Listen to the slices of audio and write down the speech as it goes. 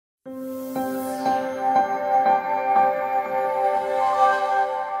Hello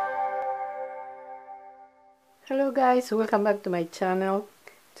guys, welcome back to my channel.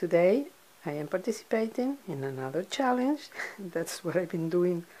 Today I am participating in another challenge. That's what I've been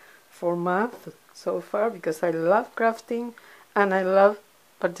doing for months so far because I love crafting and I love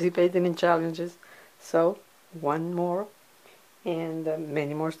participating in challenges. So one more and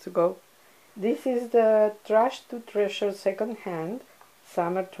many more to go. This is the Trash to Treasure Second Hand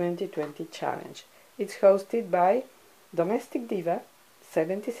Summer 2020 Challenge. It's hosted by Domestic Diva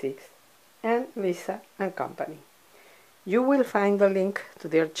 76 and Lisa and Company. You will find the link to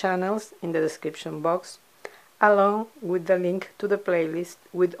their channels in the description box, along with the link to the playlist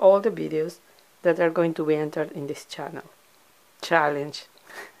with all the videos that are going to be entered in this challenge.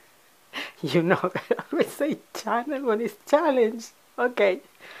 You know that I always say channel when it's challenge. Okay,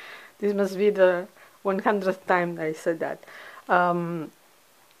 this must be the 100th time I said that.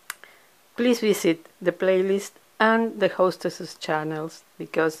 Please visit the playlist and the hostesses channels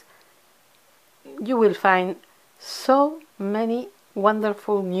because you will find so many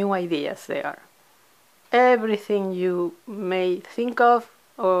wonderful new ideas there. Everything you may think of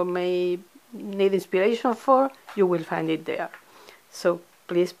or may need inspiration for, you will find it there. So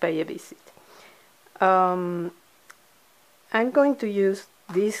please pay a visit. I'm going to use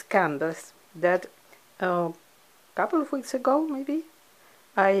this canvas that a couple of weeks ago maybe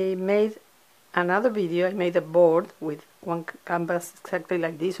I made another video. I made a board with one canvas exactly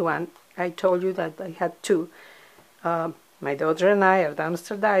like this one. I told you that I had two. My daughter and I are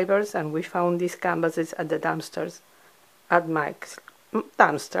dumpster divers, and we found these canvases at the dumpsters at Mike's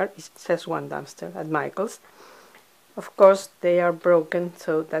dumpster. It says one dumpster at Michael's. Of course, they are broken,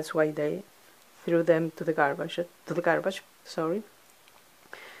 so that's why they threw them to the garbage. Sorry.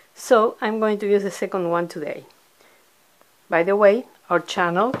 So I'm going to use the second one today. By the way, our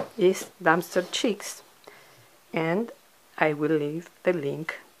channel is Dumpster Chicks, and I will leave the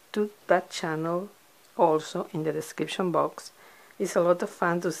link to that channel also in the description box. It's a lot of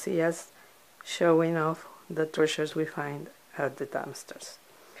fun to see us showing off the treasures we find at the dumpsters.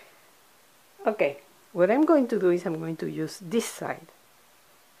 Okay, what I'm going to do is I'm going to use this side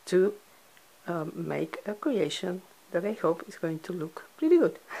to make a creation that I hope is going to look pretty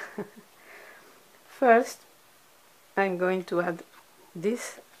good. First, I'm going to add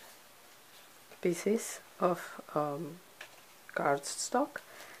these pieces of cardstock.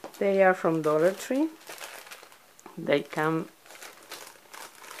 They are from Dollar Tree. They come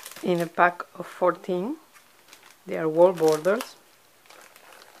in a pack of 14. They are wall borders.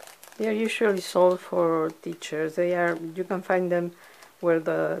 They are usually sold for teachers. You can find them where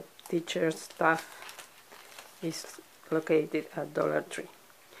the teacher stuff is located at Dollar Tree.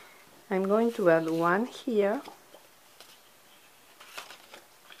 I'm going to add one here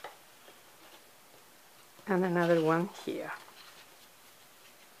and another one here.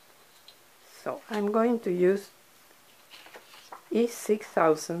 So I'm going to use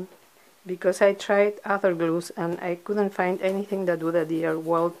E6000 because I tried other glues and I couldn't find anything that would adhere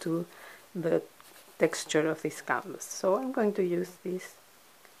well to the texture of this canvas. So I'm going to use this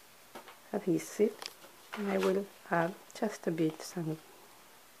adhesive and I will add just a bit, some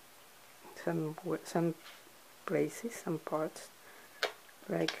places, some parts,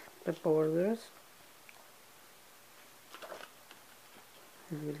 like the borders.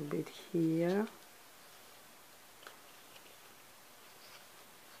 A little bit here.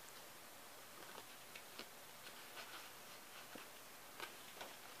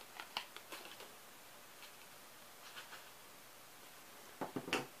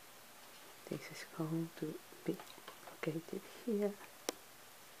 This is going to be located here.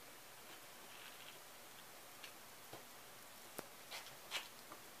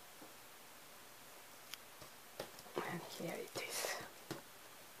 And here it is.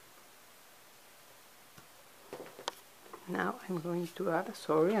 Now I'm going to add,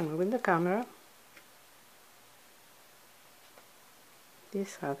 sorry, I'm moving the camera,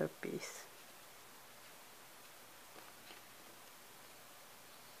 this other piece.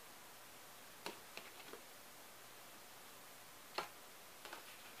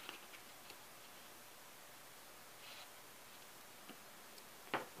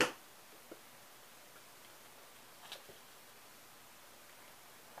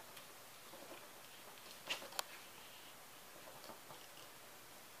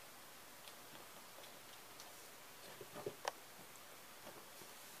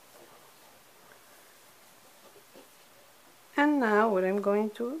 And now what I'm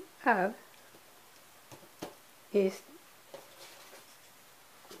going to add is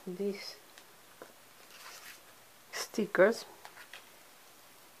these stickers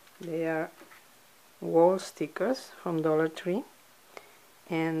They are wall stickers from Dollar Tree,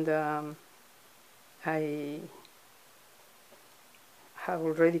 and I have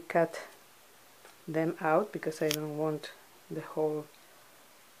already cut them out because I don't want the whole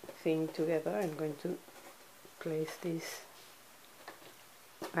thing together. I'm going to place this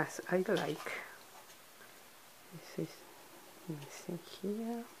as I like. This is missing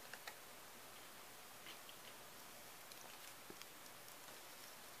here.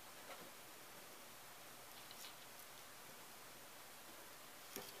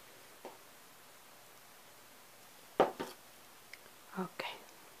 Okay,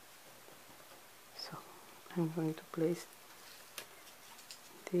 so I'm going to place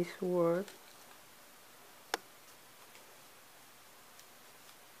this word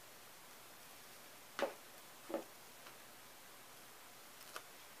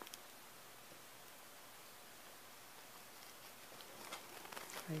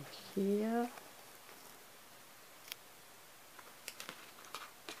right here.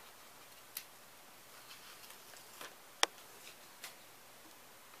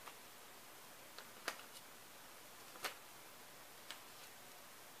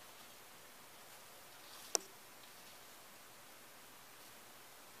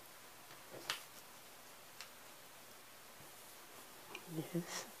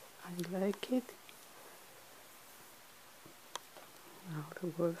 Yes, I like it. Now the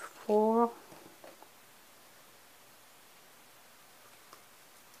word for.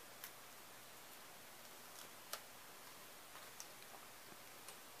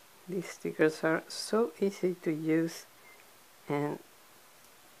 These stickers are so easy to use and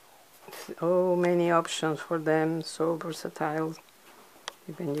so many options for them, so versatile.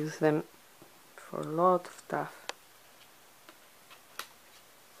 You can use them for a lot of stuff.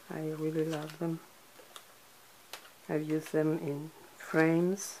 I really love them. I've used them in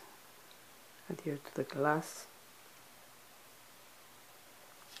frames adhered to the glass.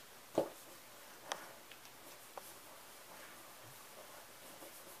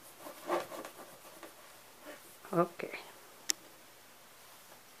 Okay.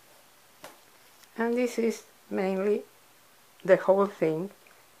 And this is mainly the whole thing.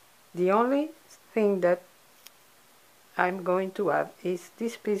 The only thing that I'm going to add is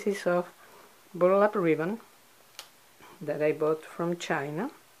these pieces of burlap ribbon that I bought from China.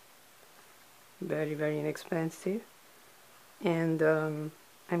 Very, very inexpensive. And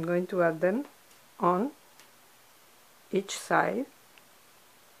I'm going to add them on each side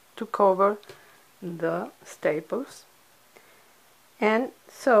to cover the staples. And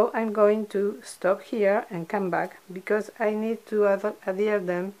so I'm going to stop here and come back because I need to adhere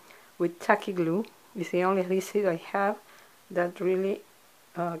them with tacky glue. It's the only adhesive I have that really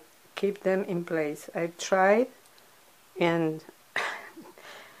keep them in place. I've tried and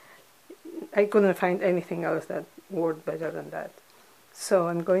I couldn't find anything else that worked better than that. So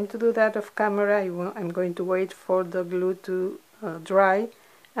I'm going to do that off camera. I'm going to wait for the glue to dry,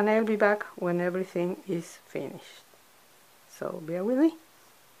 and I'll be back when everything is finished. So bear with me.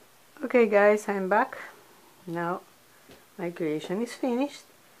 Okay guys, I'm back. Now my creation is finished.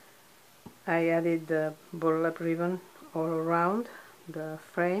 I added the burlap ribbon all around the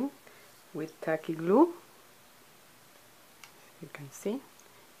frame with tacky glue, you can see.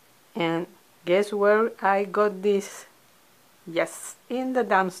 And guess where I got this? Yes, in the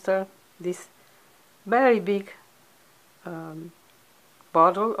dumpster. This very big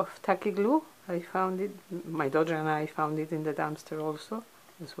bottle of tacky glue. I found it, my daughter and I found it in the dumpster also,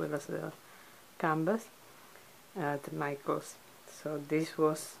 as well as the canvas at Michael's. So this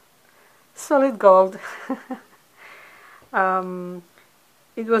was solid gold.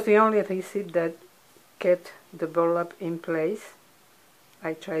 It was the only adhesive that kept the burlap in place.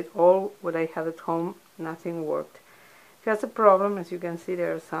 I tried all what I had at home, nothing worked. It has a problem, as you can see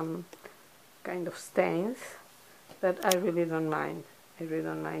there are some kind of stains that I really don't mind. I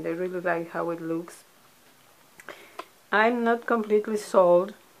really like how it looks. I'm not completely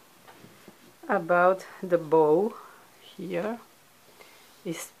sold about the bow here.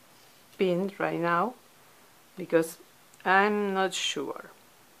 It's pinned right now because I'm not sure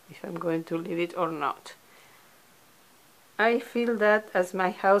if I'm going to leave it or not. I feel that as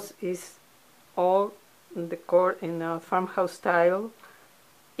my house is all decor in a farmhouse style,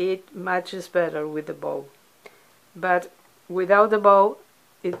 it matches better with the bow. But without the bow,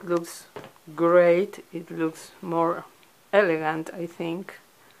 it looks great. It looks more elegant, I think.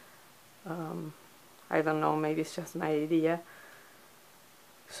 I don't know, maybe it's just my idea.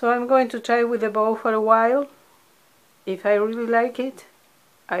 So I'm going to try with the bow for a while. If I really like it,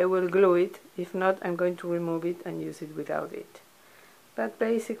 I will glue it. If not, I'm going to remove it and use it without it. But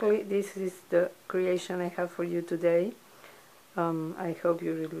basically this is the creation I have for you today. I hope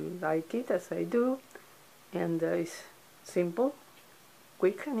you really like it as I do, and it's simple,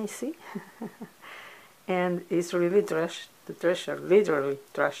 quick and easy. And it's really trash to treasure, literally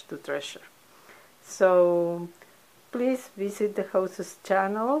trash to treasure. So please visit the host's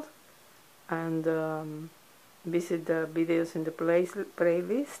channel and visit the videos in the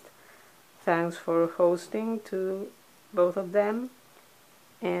playlist. Thanks for hosting to both of them,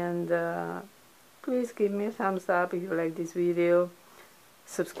 and please give me a thumbs up if you like this video.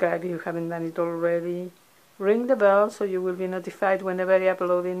 Subscribe if you haven't done it already. Ring the bell so you will be notified whenever I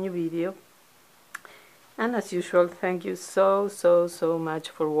upload a new video. And as usual, thank you so much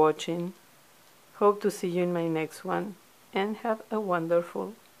for watching. Hope to see you in my next one, and have a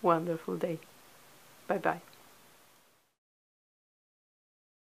wonderful day. Bye bye.